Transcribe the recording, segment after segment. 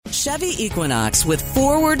Chevy Equinox with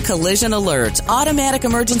forward collision alert, automatic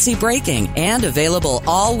emergency braking, and available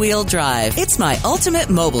all-wheel drive. It's my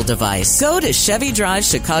ultimate mobile device. Go to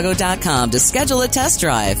ChevyDriveChicago.com to schedule a test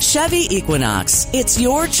drive. Chevy Equinox. It's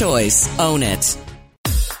your choice. Own it.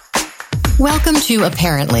 Welcome to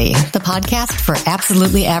Apparently, the podcast for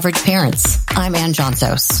absolutely average parents. I'm Ann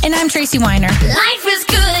Johnsos. And I'm Tracy Weiner. Life is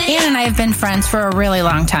good. Ann and I have been friends for a really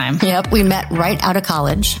long time. Yep, we met right out of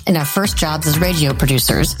college in our first jobs as radio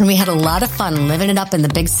producers, and we had a lot of fun living it up in the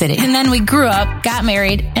big city. And then we grew up, got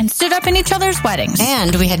married, and stood up in each other's weddings.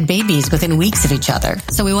 And we had babies within weeks of each other.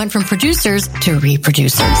 So we went from producers to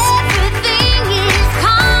reproducers. Everything is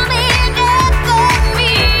coming up for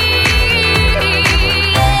me.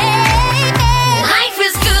 Life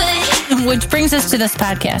is good. Which brings us to this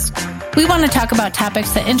podcast. We want to talk about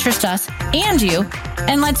topics that interest us and you.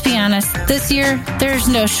 And let's be honest, this year, there's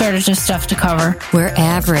no shortage of stuff to cover. We're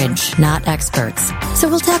average, not experts. So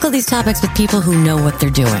we'll tackle these topics with people who know what they're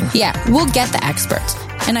doing. Yeah, we'll get the experts.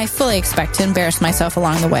 And I fully expect to embarrass myself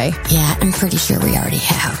along the way. Yeah, I'm pretty sure we already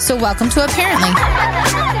have. So welcome to Apparently.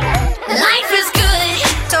 Life is good.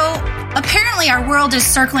 So, apparently our world is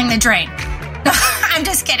circling the drain. No, I'm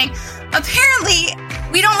just kidding. Apparently,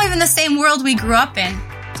 we don't live in the same world we grew up in.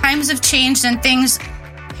 Times have changed and things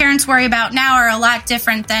parents worry about now are a lot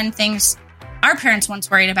different than things our parents once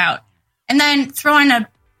worried about. And then throw in a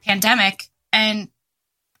pandemic, and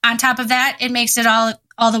on top of that, it makes it all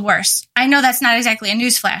the worse. I know that's not exactly a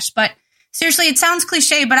newsflash, but seriously, it sounds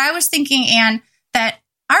cliche, but I was thinking, Anne, that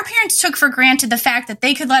our parents took for granted the fact that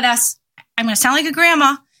they could let us, I'm going to sound like a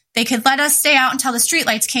grandma, they could let us stay out until the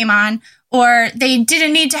streetlights came on, or they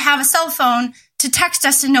didn't need to have a cell phone to text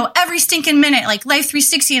us and know every stinking minute, like Life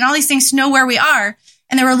 360 and all these things to know where we are.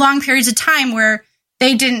 And there were long periods of time where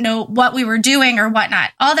they didn't know what we were doing or whatnot.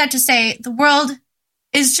 All that to say, the world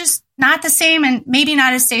is just not the same and maybe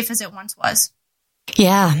not as safe as it once was.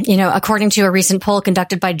 Yeah, according to a recent poll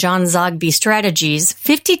conducted by John Zogby Strategies,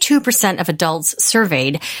 52% of adults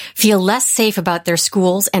surveyed feel less safe about their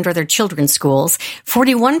schools and or their children's schools,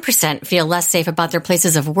 41% feel less safe about their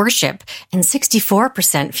places of worship, and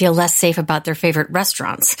 64% feel less safe about their favorite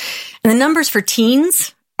restaurants. And the numbers for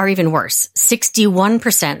teens are even worse.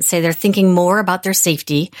 61% say they're thinking more about their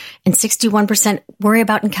safety, and 61% worry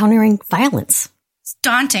about encountering violence. It's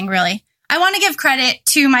daunting, really. I want to give credit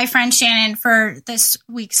to my friend Shannon for this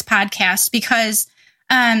week's podcast because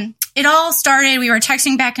it all started, we were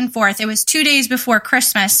texting back and forth. It was 2 days before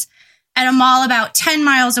Christmas at a mall about 10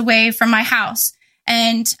 miles away from my house.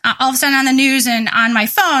 And all of a sudden on the news and on my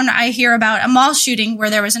phone, I hear about a mall shooting where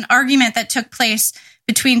there was an argument that took place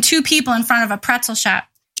between two people in front of a pretzel shop.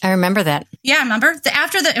 I remember that. Yeah, I remember.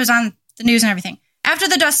 It was on the news and everything. After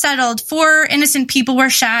the dust settled, 4 innocent people were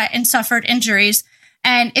shot and suffered injuries.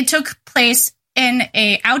 And it took place in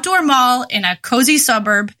an outdoor mall in a cozy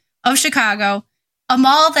suburb of Chicago, a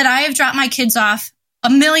mall that I have dropped my kids off a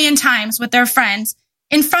million times with their friends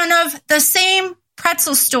in front of the same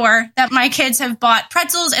pretzel store that my kids have bought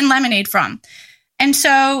pretzels and lemonade from. And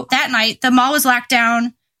so that night, the mall was locked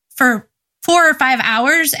down for 4 or 5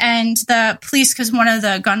 hours, and the police, because one of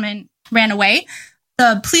the gunmen ran away,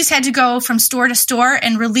 the police had to go from store to store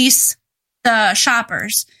and release the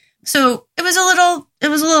shoppers. So it was a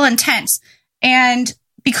little intense. And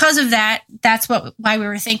because of that, that's why we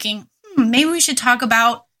were thinking, maybe we should talk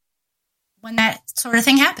about when that sort of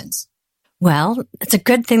thing happens. Well, it's a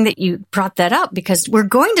good thing that you brought that up because we're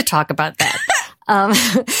going to talk about that.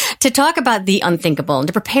 To talk about the unthinkable and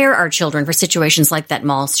to prepare our children for situations like that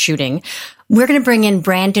mall shooting, we're going to bring in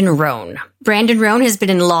Brandon Roan. Brandon Roan has been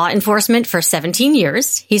in law enforcement for 17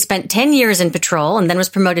 years. He spent 10 years in patrol and then was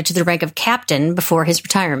promoted to the rank of captain before his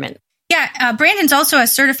retirement. Yeah, Brandon's also a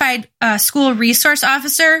certified school resource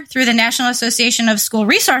officer through the National Association of School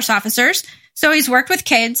Resource Officers. So he's worked with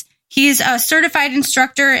kids. He's a certified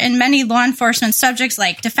instructor in many law enforcement subjects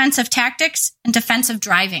like defensive tactics and defensive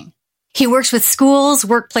driving. He works with schools,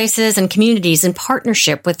 workplaces, and communities in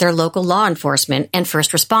partnership with their local law enforcement and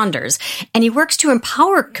first responders. And he works to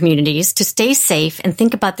empower communities to stay safe and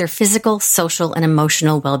think about their physical, social, and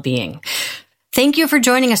emotional well-being. Thank you for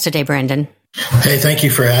joining us today, Brandon. Hey, thank you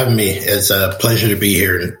for having me. It's a pleasure to be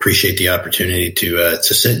here and appreciate the opportunity to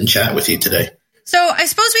sit and chat with you today. So I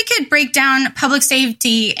suppose we could break down public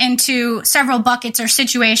safety into several buckets or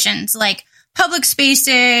situations like public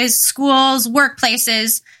spaces, schools,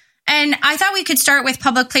 workplaces. And I thought we could start with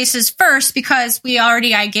public places first because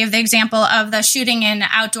I gave the example of the shooting in an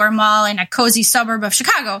outdoor mall in a cozy suburb of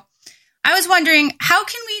Chicago. I was wondering, how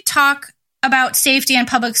can we talk about safety in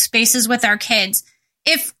public spaces with our kids?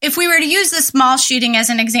 If we were to use this mall shooting as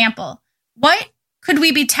an example, what could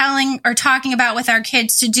we be telling or talking about with our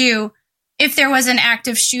kids to do if there was an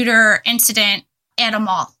active shooter incident at a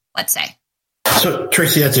mall, let's say? So,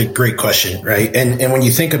 Tracy, that's a great question, right? And when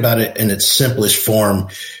you think about it in its simplest form,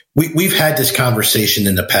 we've had this conversation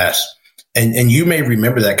in the past, and you may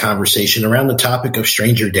remember that conversation around the topic of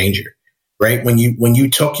stranger danger, right? When you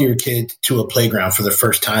took your kid to a playground for the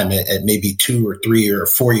first time at maybe 2 or 3 or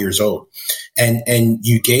 4 years old, and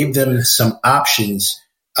you gave them some options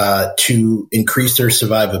to increase their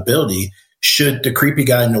survivability should the creepy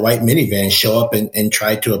guy in the white minivan show up and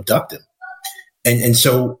try to abduct them. And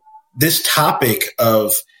so this topic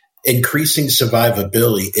of increasing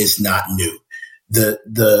survivability is not new.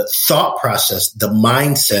 The thought process, the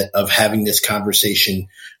mindset of having this conversation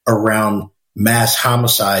around mass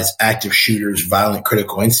homicides, active shooters, violent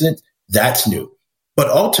critical incidents, that's new. But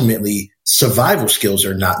ultimately, survival skills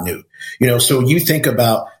are not new. So you think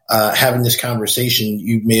about having this conversation,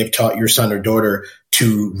 you may have taught your son or daughter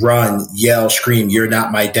to run, yell, scream, "You're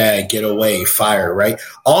not my dad, get away, fire," right?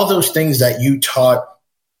 All those things that you taught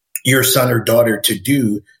your son or daughter to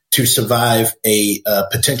do to survive a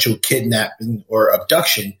potential kidnapping or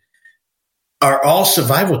abduction are all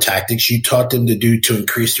survival tactics you taught them to do to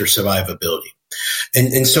increase their survivability.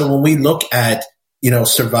 And so when we look at,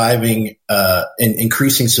 surviving and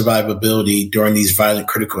increasing survivability during these violent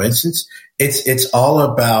critical incidents, it's all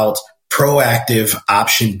about proactive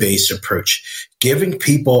option-based approach, giving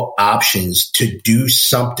people options to do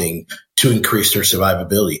something to increase their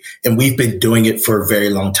survivability. And we've been doing it for a very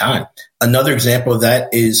long time. Another example of that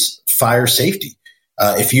is fire safety.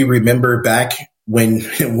 If you remember back when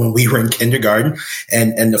we were in kindergarten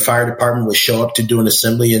and the fire department would show up to do an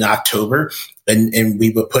assembly in October, and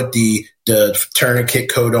we would put the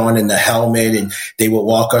tourniquet coat on and the helmet, and they would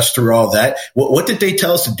walk us through all that. What did they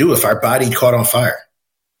tell us to do if our body caught on fire?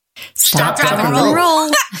 Stop, drop, and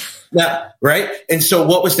roll. Yeah, right. And so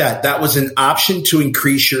what was that? That was an option to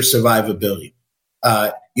increase your survivability.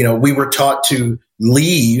 We were taught to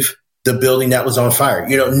leave the building that was on fire.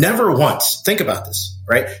 Never once, think about this,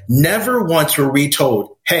 right? Never once were we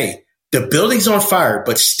told, hey, the building's on fire,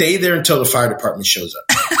 but stay there until the fire department shows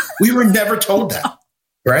up. We were never told that,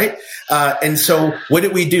 right? And so what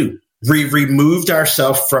did we do? We removed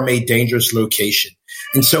ourselves from a dangerous location.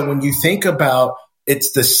 And so when you think about,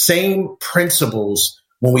 it's the same principles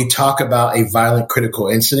when we talk about a violent critical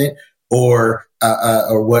incident or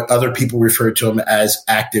what other people refer to them as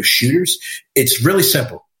active shooters. It's really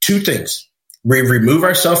simple. 2 things. We remove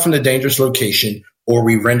ourselves from the dangerous location, or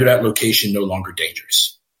we render that location no longer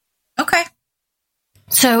dangerous. Okay.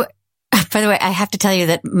 So, by the way, I have to tell you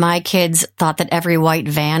that my kids thought that every white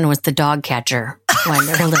van was the dog catcher when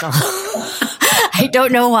they were little. I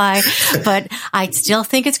don't know why, but I still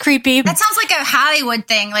think it's creepy. That sounds like a Hollywood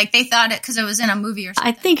thing. Like they thought it because it was in a movie or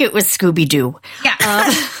something. I think it was Scooby-Doo. Yeah.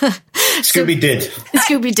 Scooby did.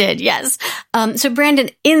 Scooby did, yes. So, Brandon,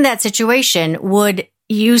 in that situation, would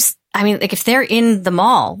you, if they're in the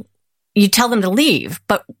mall, you tell them to leave,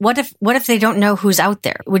 but what if they don't know who's out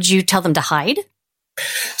there? Would you tell them to hide?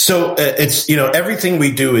 So it's, everything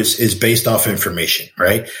we do is based off information,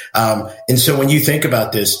 right? And so when you think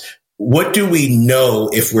about this, what do we know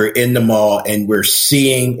if we're in the mall and we're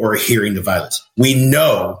seeing or hearing the violence? We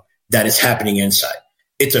know that it's happening inside.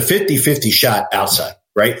 It's a 50-50 shot outside,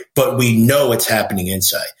 right? But we know it's happening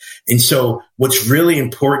inside. And so what's really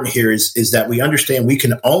important here is that we understand we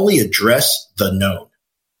can only address the known,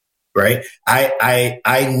 right?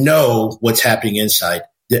 I know what's happening inside.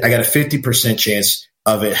 I got a 50% chance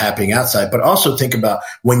of it happening outside, but also think about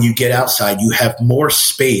when you get outside, you have more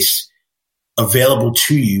space available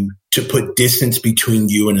to you to put distance between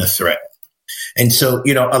you and a threat. And so,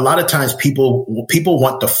 a lot of times people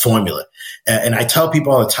want the formula. And I tell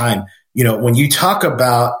people all the time, when you talk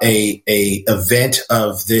about a event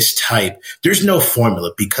of this type, there's no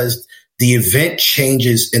formula because the event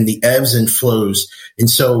changes in the ebbs and flows. And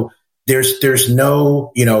so there's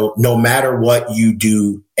no, no matter what you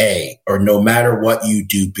do A or no matter what you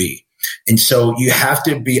do B. And so you have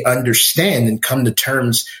to understand and come to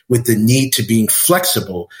terms with the need to being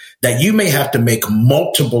flexible, that you may have to make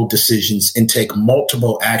multiple decisions and take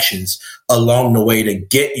multiple actions along the way to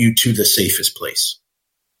get you to the safest place.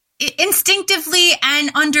 Instinctively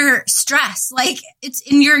and under stress. Like it's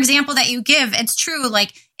in your example that you give, it's true.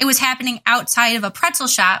 Like it was happening outside of a pretzel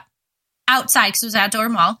shop, outside because it was an outdoor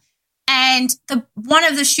mall. And one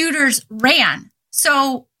of the shooters ran.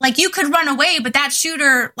 So like you could run away, but that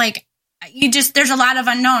shooter, like there's a lot of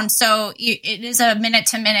unknowns. So it is a minute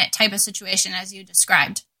to minute type of situation as you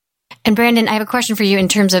described. And Brandon, I have a question for you in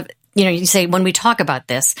terms of, you say when we talk about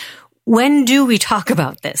this, When do we talk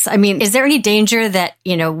about this? I mean, is there any danger that,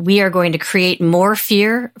 we are going to create more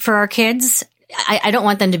fear for our kids? I don't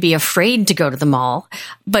want them to be afraid to go to the mall,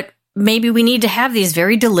 but maybe we need to have these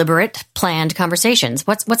very deliberate, planned conversations.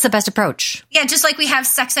 What's the best approach? Yeah, just like we have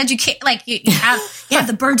sex education, like you have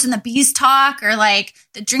the birds and the bees talk, or like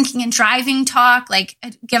the drinking and driving talk. Like,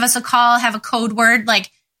 give us a call, have a code word.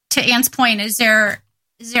 Like, to Ann's point, is there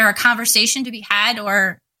a conversation to be had,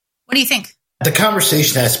 or what do you think? The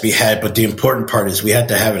conversation has to be had, but the important part is we have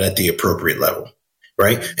to have it at the appropriate level.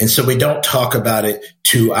 Right. And so we don't talk about it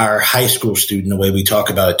to our high school student the way we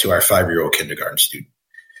talk about it to our 5-year-old kindergarten student,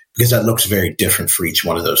 because that looks very different for each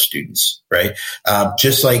one of those students. Right.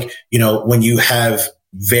 Just like, when you have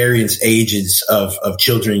various ages of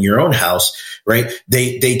children in your own house, right,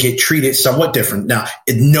 they get treated somewhat different. Now,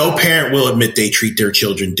 no parent will admit they treat their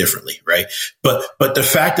children differently. Right. But the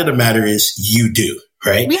fact of the matter is you do.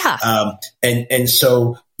 Right. Yeah. And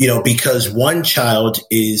so, because one child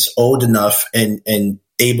is old enough and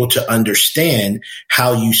able to understand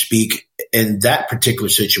how you speak in that particular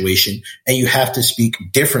situation, and you have to speak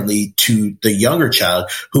differently to the younger child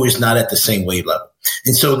who is not at the same wave level.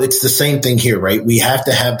 And so it's the same thing here, right? We have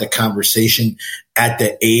to have the conversation at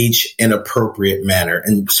the age and appropriate manner.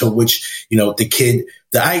 And so the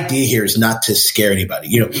idea here is not to scare anybody.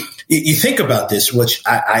 You think about this, which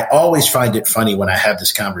I always find it funny when I have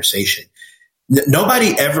this conversation.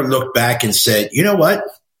 Nobody ever looked back and said, you know what?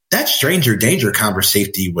 That stranger danger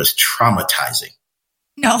conversation was traumatizing.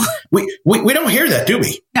 No, we don't hear that, do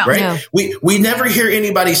we? No, right? No. We never hear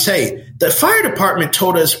anybody say the fire department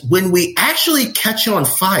told us when we actually catch on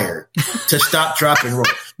fire to stop, drop, and roll.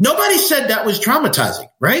 Nobody said that was traumatizing,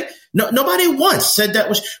 right? No, nobody once said that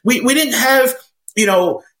was. We didn't have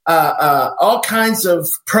all kinds of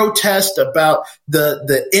protest about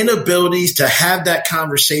the inabilities to have that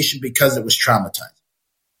conversation because it was traumatizing.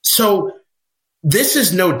 So this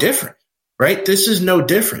is no different. Right? This is no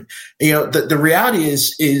different. The reality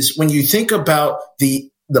is when you think about the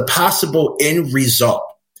possible end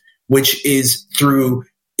result, which is through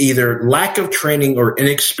either lack of training or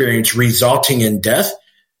inexperience resulting in death,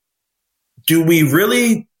 do we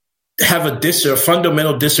really have a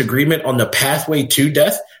fundamental disagreement on the pathway to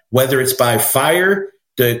death, whether it's by fire,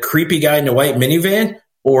 the creepy guy in the white minivan,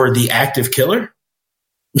 or the active killer?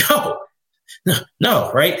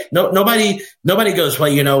 No, right? No, nobody goes,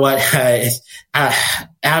 well, you know what?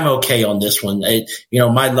 I'm okay on this one.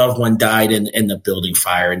 My loved one died in the building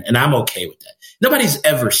fire, and I'm okay with that. Nobody's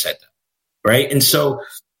ever said that, right? And so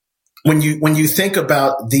when you think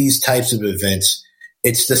about these types of events,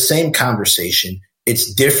 it's the same conversation.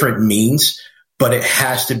 It's different means, but it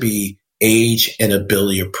has to be age and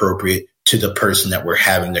ability appropriate to the person that we're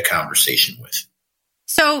having the conversation with.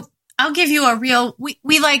 So I'll give you a real,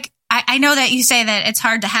 I know that you say that it's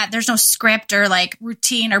hard to have, there's no script or like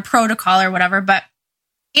routine or protocol or whatever, but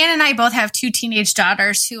Ann and I both have 2 teenage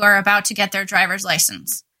daughters who are about to get their driver's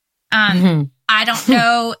license. I don't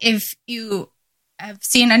know if you have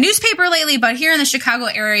seen a newspaper lately, but here in the Chicago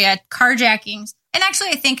area, carjackings, and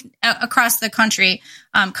actually I think across the country,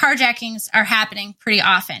 carjackings are happening pretty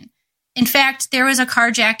often. In fact, there was a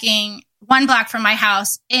carjacking 1 block from my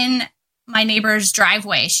house in my neighbor's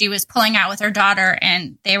driveway. She was pulling out with her daughter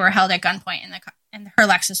and they were held at gunpoint and her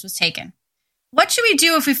Lexus was taken. What should we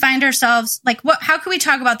do if we find ourselves how can we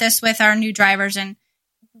talk about this with our new drivers, and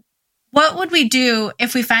what would we do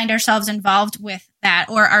if we find ourselves involved with that,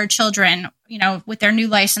 or our children, with their new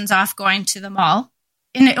license off going to the mall,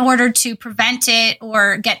 in order to prevent it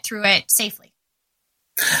or get through it safely?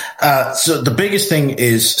 So the biggest thing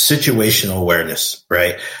is situational awareness,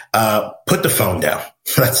 right? Put the phone down.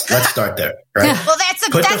 Let's start there, right? Well, that's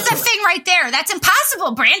the thing right there. That's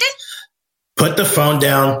impossible, Brandon. Put the phone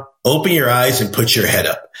down, open your eyes, and put your head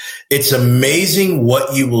up. It's amazing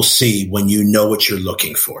what you will see when you know what you're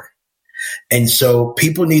looking for. And so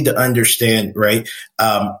people need to understand, right?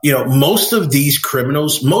 Most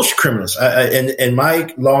criminals, in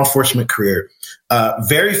my law enforcement career,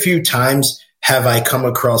 very few times have I come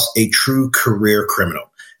across a true career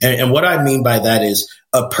criminal. And what I mean by that is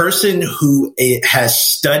a person who has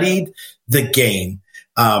studied the game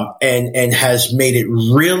and has made it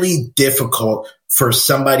really difficult for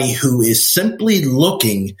somebody who is simply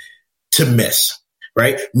looking to miss,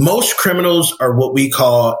 right? Most criminals are what we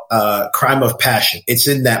call crime of passion. It's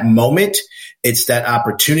in that moment. It's that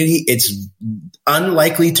opportunity. It's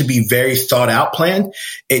unlikely to be very thought out plan.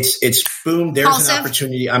 It's boom, there's an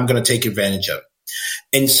opportunity. I'm going to take advantage of it.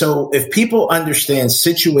 And so if people understand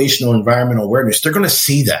situational environmental awareness, they're going to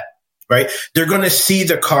see that, right? They're going to see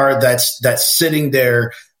the car that's sitting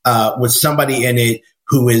there with somebody in it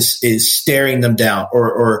who is staring them down,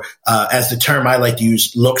 or as the term I like to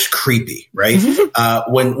use, looks creepy, right?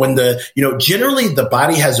 When generally the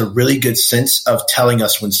body has a really good sense of telling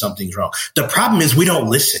us when something's wrong. The problem is we don't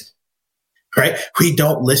listen. Right? We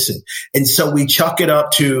don't listen. And so we chalk it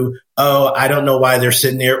up to, oh, I don't know why they're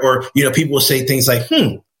sitting there. Or, people will say things like,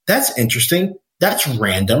 that's interesting. That's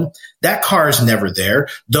random. That car is never there.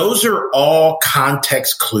 Those are all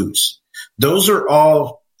context clues. Those are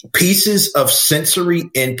all pieces of sensory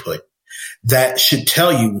input that should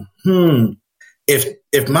tell you,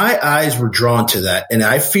 if my eyes were drawn to that and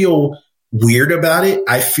I feel weird about it,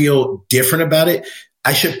 I feel different about it,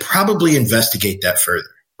 I should probably investigate that further.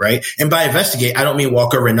 Right. And by investigate, I don't mean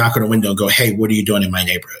walk over and knock on a window and go, hey, what are you doing in my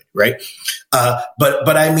neighborhood? Right.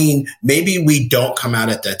 But I mean, maybe we don't come out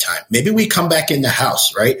at that time. Maybe we come back in the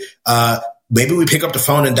house. Right. Maybe we pick up the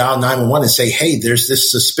phone and dial 911 and say, hey, there's this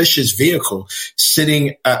suspicious vehicle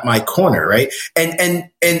sitting at my corner. Right. And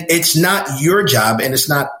it's not your job and it's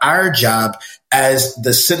not our job as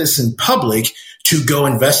the citizen public to go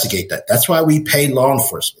investigate that. That's why we pay law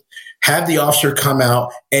enforcement. Have the officer come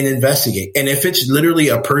out and investigate. And if it's literally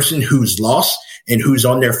a person who's lost and who's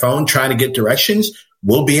on their phone trying to get directions,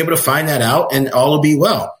 we'll be able to find that out and all will be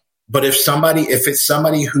well. But if it's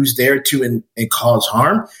somebody who's there to and cause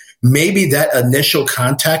harm, maybe that initial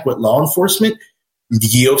contact with law enforcement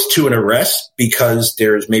yields to an arrest because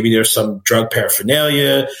there's some drug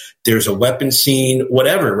paraphernalia, there's a weapon scene,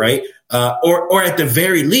 whatever, right? Or at the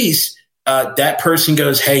very least, that person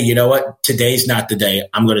goes, hey, you know what? Today's not the day.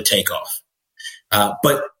 I'm going to take off.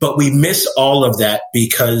 But we miss all of that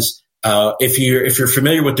because if you're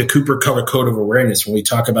familiar with the Cooper Color Code of Awareness, when we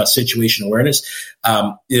talk about situational awareness,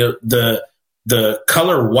 the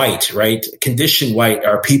color white, right? Condition white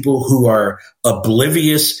are people who are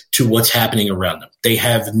oblivious to what's happening around them. They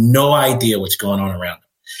have no idea what's going on around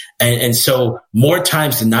them. And so more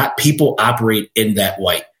times than not, people operate in that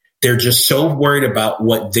white. They're just so worried about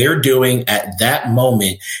what they're doing at that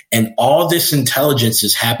moment. And all this intelligence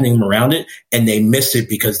is happening around it. And they miss it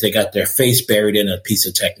because they got their face buried in a piece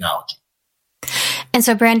of technology. And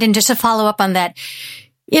so, Brandon, just to follow up on that,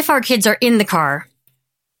 if our kids are in the car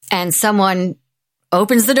and someone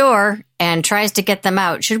opens the door and tries to get them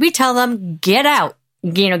out, should we tell them, get out,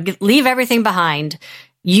 leave everything behind?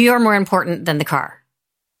 You're more important than the car.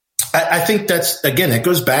 I think that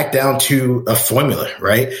goes back down to a formula,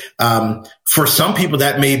 right? For some people,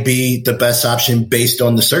 that may be the best option based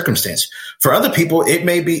on the circumstance. For other people, it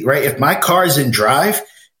may be, right? If my car is in drive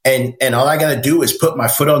and all I got to do is put my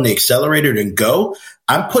foot on the accelerator and go,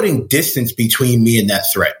 I'm putting distance between me and that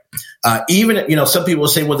threat. Even, some people will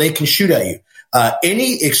say, well, they can shoot at you.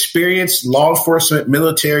 Any experienced law enforcement,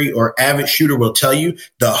 military, or avid shooter will tell you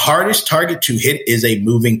the hardest target to hit is a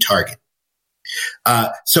moving target.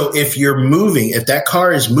 So if that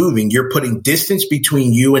car is moving, you're putting distance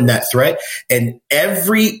between you and that threat. And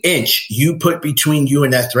every inch you put between you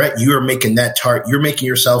and that threat, you are making you're making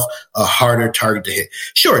yourself a harder target to hit.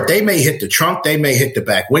 Sure, they may hit the trunk. They may hit the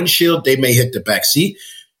back windshield. They may hit the back seat.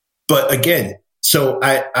 But again, so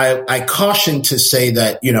I caution to say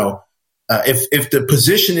that, if the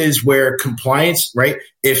position is where compliance, right?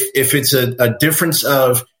 If it's a difference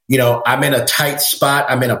of, I'm in a tight spot,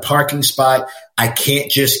 I'm in a parking spot, I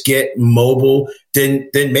can't just get mobile, then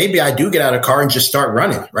maybe I do get out of the car and just start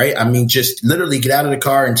running, right? I mean, just literally get out of the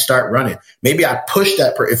car and start running. Maybe I push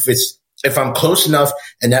that if I'm close enough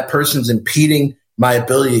and that person's impeding my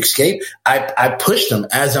ability to escape, I push them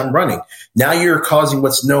as I'm running. Now you're causing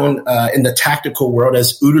what's known in the tactical world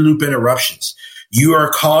as OODA loop interruptions. You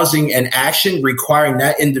are causing an action requiring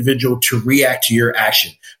that individual to react to your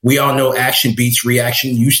action. We all know action beats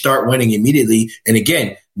reaction. You start winning immediately. And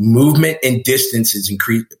again, movement and distance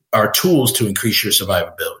are tools to increase your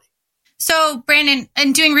survivability. So, Brandon,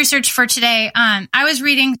 in doing research for today, I was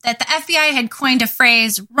reading that the FBI had coined a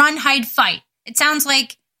phrase, run, hide, fight. It sounds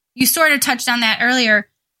like you sort of touched on that earlier.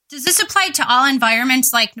 Does this apply to all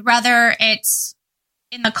environments, like whether it's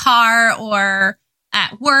in the car or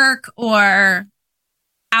at work or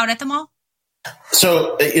out at the mall?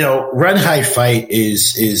 So, run, hide, fight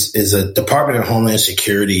is a Department of Homeland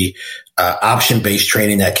Security option-based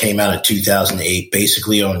training that came out in 2008,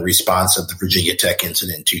 basically on response of the Virginia Tech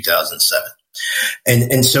incident in 2007.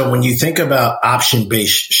 And so when you think about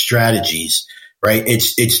option-based strategies, right,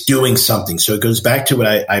 it's doing something. So it goes back to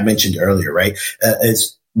what I mentioned earlier, right?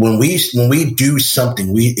 It's when we do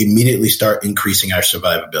something, we immediately start increasing our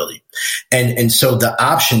survivability. And so the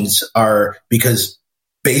options are because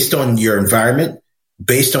based on your environment,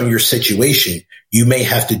 based on your situation, you may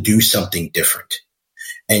have to do something different.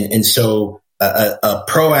 And so a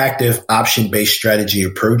proactive option-based strategy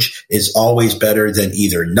approach is always better than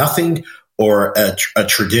either nothing or a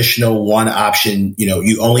traditional one option.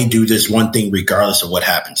 You only do this one thing regardless of what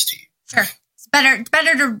happens to you. Sure. It's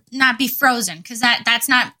better to not be frozen because that's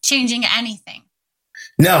not changing anything.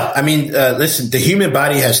 No, I mean, listen, the human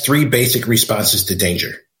body has 3 basic responses to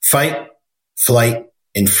danger: fight, flight,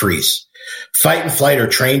 and freeze. Fight and flight are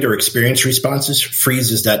trained or experienced responses.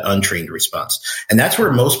 Freeze is that untrained response. And that's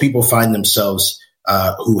where most people find themselves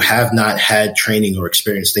who have not had training or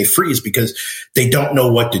experience. They freeze because they don't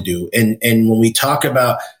know what to do. And when we talk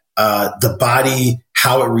about the body,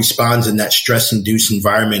 how it responds in that stress-induced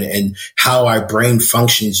environment and how our brain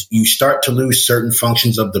functions, you start to lose certain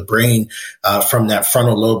functions of the brain from that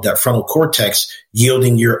frontal lobe, that frontal cortex,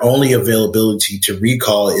 yielding your only availability to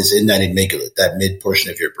recall is in that amygdala, that mid portion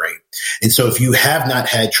of your brain. And so if you have not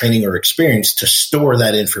had training or experience to store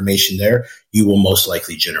that information there, you will most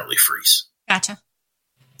likely generally freeze. Gotcha.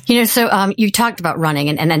 So you talked about running,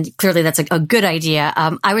 and clearly that's a good idea.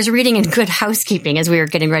 I was reading in Good Housekeeping as we were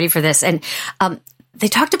getting ready for this, and they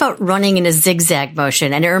talked about running in a zigzag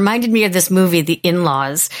motion, and it reminded me of this movie, The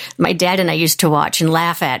In-Laws, my dad and I used to watch and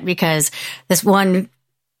laugh at, because this one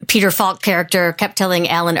Peter Falk character kept telling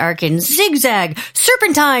Alan Arkin, zigzag,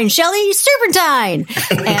 serpentine, Shelley, serpentine.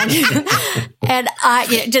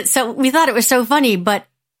 So we thought it was so funny, but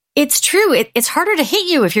it's true. It's harder to hit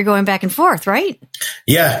you if you're going back and forth, right?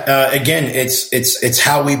 Yeah. Again, it's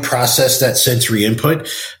how we process that sensory input.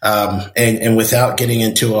 And without getting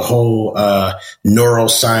into a whole,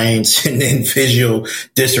 neuroscience and visual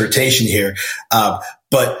dissertation here.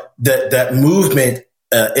 But that movement,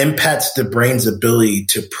 impacts the brain's ability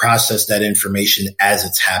to process that information as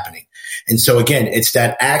it's happening. And so again, it's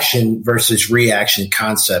that action versus reaction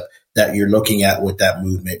concept that you're looking at with that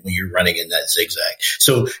movement when you're running in that zigzag.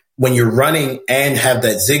 So when you're running and have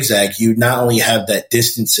that zigzag, you not only have that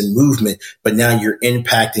distance and movement, but now you're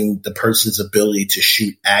impacting the person's ability to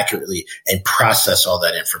shoot accurately and process all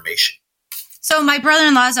that information. So my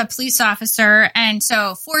brother-in-law is a police officer. And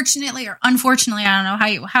so fortunately or unfortunately, I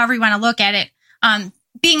don't know however you want to look at it,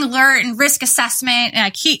 being alert and risk assessment,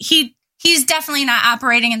 he's definitely not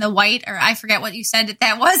operating in the white, or I forget what you said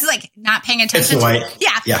that was, like not paying attention. It's white.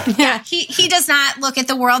 Yeah. He does not look at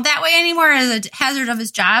the world that way anymore as a hazard of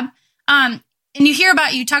his job. And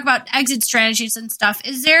you talk about exit strategies and stuff.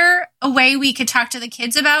 Is there a way we could talk to the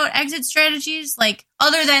kids about exit strategies? Like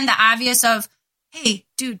other than the obvious of, hey,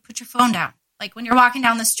 dude, put your phone down. Like when you're walking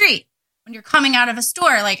down the street, when you're coming out of a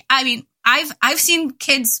store, like, I mean, I've seen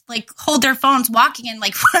kids like hold their phones walking and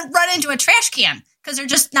like run into a trash can because they're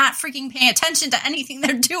just not freaking paying attention to anything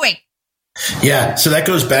they're doing. Yeah. So that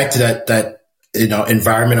goes back to that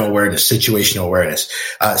environmental awareness, situational awareness,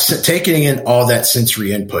 taking in all that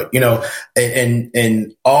sensory input,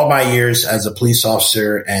 in all my years as a police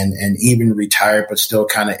officer and even retired, but still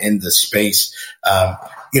kind of in the space,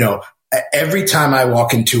 every time I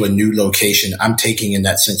walk into a new location, I'm taking in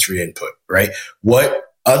that sensory input, right? What,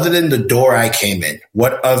 other than the door I came in,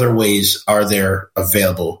 what other ways are there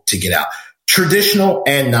available to get out? Traditional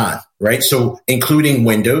and non, right? So including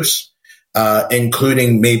windows,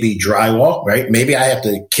 including maybe drywall, right? Maybe I have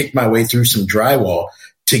to kick my way through some drywall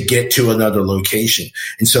to get to another location.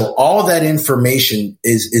 And so all that information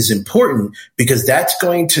is important because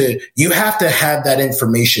you have to have that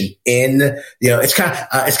information in, it's kind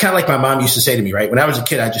of like my mom used to say to me, right? When I was a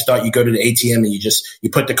kid, I just thought you go to the ATM and you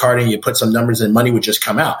put the card in, you put some numbers and money would just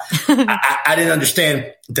come out. I didn't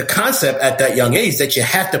understand the concept at that young age that you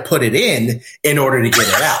have to put it in order to get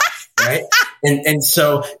it out. Right. And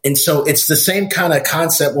so it's the same kind of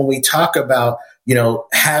concept when we talk about,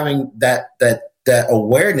 having that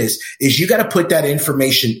awareness is you got to put that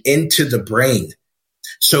information into the brain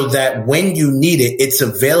so that when you need it, it's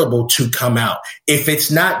available to come out. If it's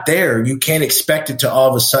not there, you can't expect it to all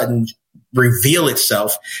of a sudden reveal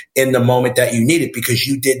itself in the moment that you need it because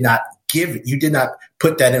you did not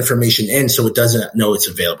put that information in so it doesn't know it's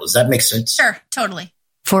available. Does that make sense? Sure, totally.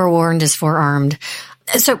 Forewarned is forearmed.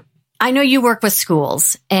 So I know you work with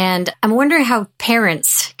schools, and I'm wondering how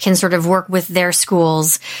parents can sort of work with their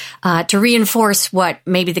schools to reinforce what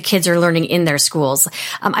maybe the kids are learning in their schools.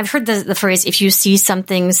 I've heard the phrase, if you see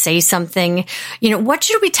something, say something. What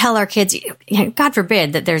should we tell our kids? God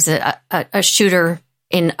forbid that there's a shooter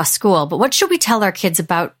in a school, but what should we tell our kids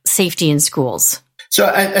about safety in schools? So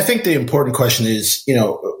I think the important question is,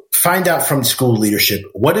 find out from school leadership,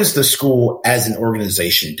 what is the school as an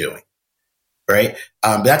organization doing? Right.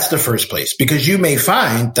 That's the first place, because you may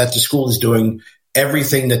find that the school is doing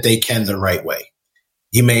everything that they can the right way.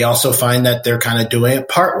 You may also find that they're kind of doing it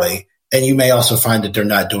part way, and you may also find that they're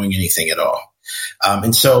not doing anything at all.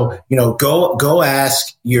 And so, go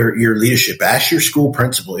ask your leadership, ask your school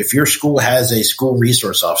principal. If your school has a school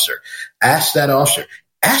resource officer, ask that officer,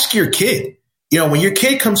 ask your kid. When your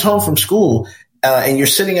kid comes home from school, and you're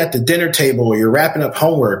sitting at the dinner table or you're wrapping up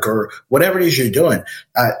homework or whatever it is you're doing,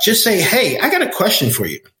 just say, hey, I got a question for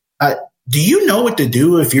you. Do you know what to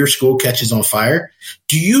do if your school catches on fire?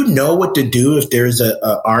 Do you know what to do if there's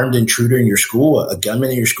a armed intruder in your school, a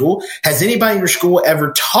gunman in your school? Has anybody in your school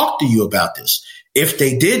ever talked to you about this? If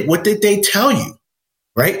they did, what did they tell you?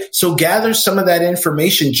 Right? So gather some of that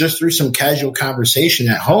information just through some casual conversation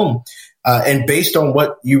at home. And based on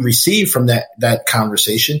what you receive from that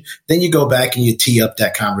conversation, then you go back and you tee up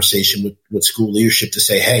that conversation with school leadership to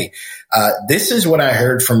say, hey, this is what I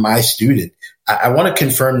heard from my student. I want to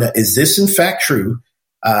confirm that. Is this in fact true?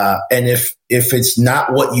 And if it's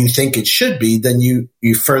not what you think it should be, then you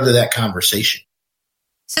further that conversation.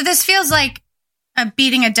 So this feels like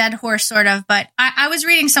beating a dead horse, sort of. But I was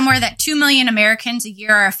reading somewhere that 2 million Americans a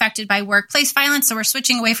year are affected by workplace violence. So we're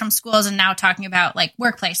switching away from schools and now talking about like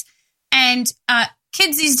workplace. And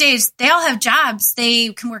kids these days, they all have jobs.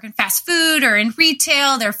 They can work in fast food or in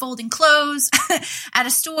retail. They're folding clothes at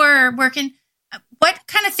a store, working. What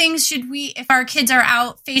kind of things should we, if our kids are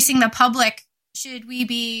out facing the public, should we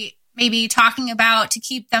be maybe talking about to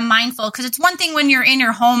keep them mindful? Because it's one thing when you're in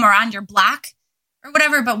your home or on your block or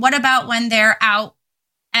whatever, but what about when they're out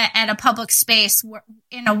at a public space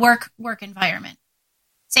in a work environment?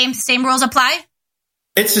 Same rules apply?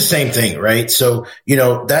 It's the same thing, right? So,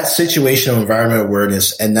 that situational environment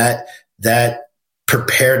awareness and that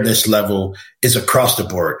preparedness level is across the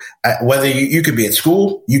board. Whether you could be at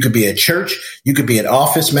school, you could be at church, you could be at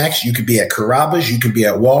Office Max, you could be at Carrabba's, you could be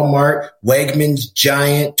at Walmart, Wegmans,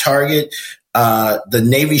 Giant, Target, the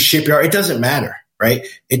Navy shipyard. It doesn't matter, right?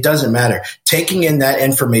 It doesn't matter. Taking in that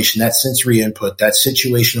information, that sensory input, that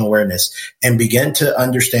situational awareness, and begin to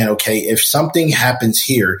understand, okay, if something happens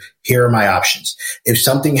here are my options. If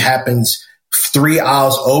something happens 3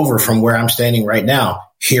 aisles over from where I'm standing right now,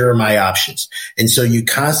 here are my options. And so you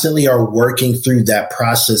constantly are working through that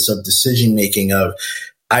process of decision making of,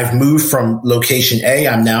 I've moved from location A,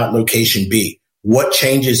 I'm now at location B. What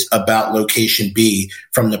changes about location B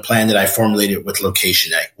from the plan that I formulated with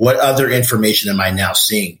location A? What other information am I now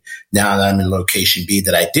seeing now that I'm in location B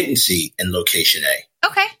that I didn't see in location A?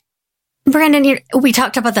 Okay. Brandon, we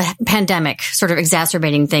talked about the pandemic sort of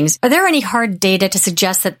exacerbating things. Are there any hard data to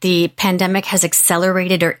suggest that the pandemic has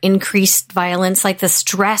accelerated or increased violence, like the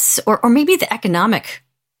stress or maybe the economic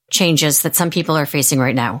changes that some people are facing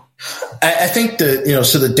right now? I think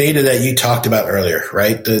so the data that you talked about earlier,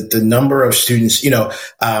 right? The number of students,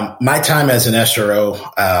 my time as an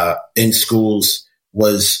SRO in schools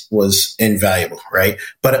was invaluable, right?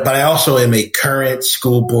 But I also am a current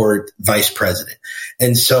school board vice president.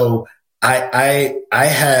 And so I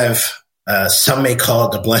have, some may call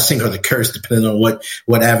it the blessing or the curse, depending on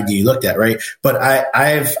what avenue you looked at, right? But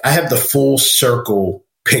I have the full circle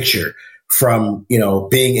picture from,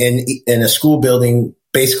 being in a school building,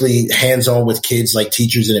 basically hands-on with kids like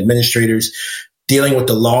teachers and administrators, dealing with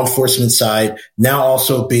the law enforcement side, now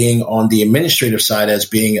also being on the administrative side as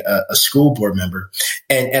being a school board member.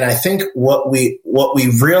 And I think what we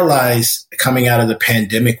realized coming out of the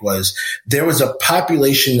pandemic was there was a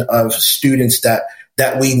population of students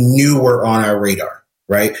that we knew were on our radar,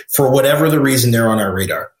 right? For whatever the reason, they're on our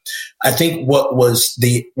radar. I think what was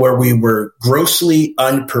where we were grossly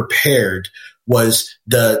unprepared was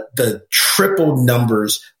the triple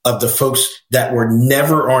numbers of the folks that were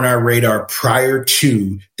never on our radar prior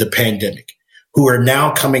to the pandemic, who are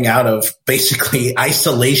now coming out of basically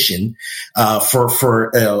isolation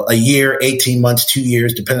for a year, 18 months, 2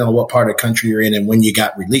 years, depending on what part of the country you're in and when you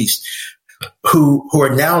got released, who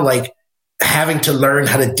are now like having to learn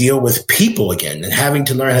how to deal with people again and having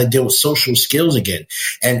to learn how to deal with social skills again.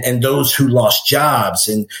 And those who lost jobs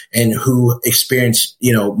and who experienced,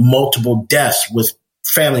 multiple deaths with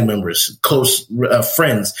family members, close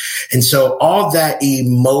friends. And so all that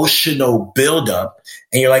emotional buildup,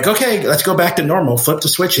 and you're like, okay, let's go back to normal, flip the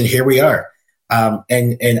switch, and here we are.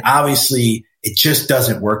 And obviously it just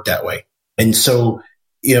doesn't work that way. And so,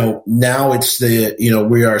 now it's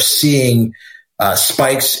we are seeing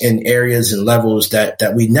spikes in areas and levels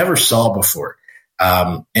that we never saw before.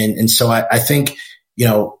 And so I think,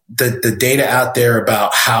 the data out there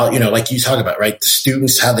about how, like you talk about, right, the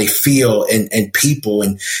students, how they feel and people.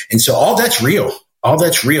 And so all that's real.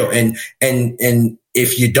 And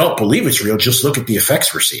if you don't believe it's real, just look at the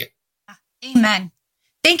effects we're seeing. Amen.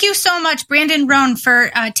 Thank you so much, Brandon Roan,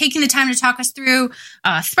 for taking the time to talk us through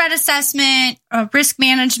threat assessment, risk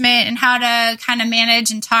management, and how to kind of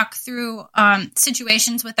manage and talk through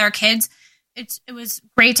situations with our kids. it was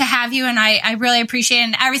great to have you, and I really appreciate it.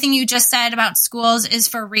 And everything you just said about schools is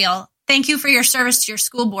for real. Thank you for your service to your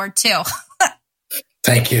school board, too.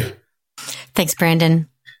 Thank you. Thanks, Brandon.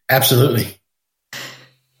 Absolutely.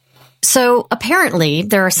 So apparently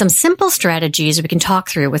there are some simple strategies we can talk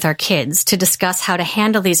through with our kids to discuss how to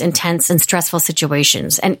handle these intense and stressful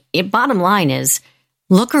situations. And bottom line is,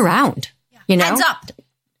 look around. You know? Heads up.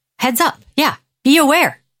 Heads up. Yeah. Be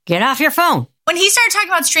aware. Get off your phone. When he started talking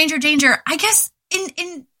about stranger danger, I guess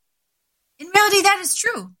in reality that is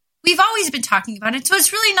true. We've always been talking about it, so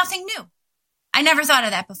it's really nothing new. I never thought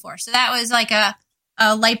of that before. So that was like a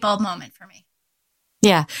light bulb moment for me.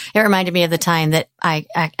 Yeah, it reminded me of the time that I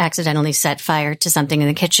accidentally set fire to something in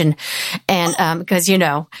the kitchen, and because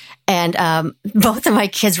both of my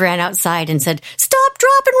kids ran outside and said, "Stop,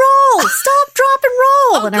 drop, and roll! Stop, drop, and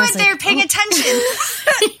roll!" Oh, and good, they're paying attention.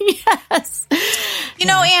 Yes,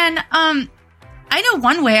 Anne. I know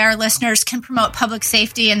one way our listeners can promote public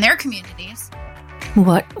safety in their communities.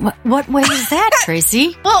 What way is that,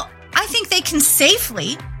 Tracy? Well, I think they can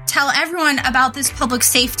safely tell everyone about this public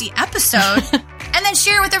safety episode. And then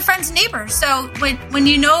share it with their friends and neighbors. So when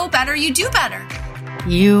you know better, you do better.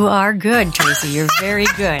 You are good, Tracy. You're very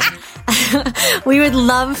good. We would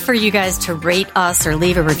love for you guys to rate us or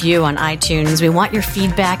leave a review on iTunes. We want your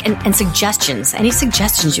feedback and suggestions. Any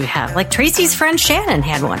suggestions you have. Like Tracy's friend Shannon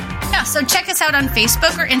had one. Yeah, so check us out on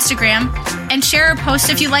Facebook or Instagram and share a post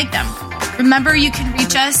if you like them. Remember, you can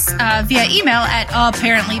reach us via email at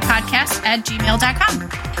apparentlypodcast@gmail.com.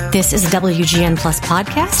 This is a WGN Plus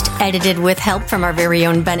podcast, edited with help from our very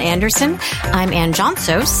own Ben Anderson. I'm Ann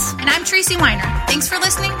Johnsos. And I'm Tracy Weiner. Thanks for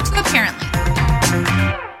listening to Apparently.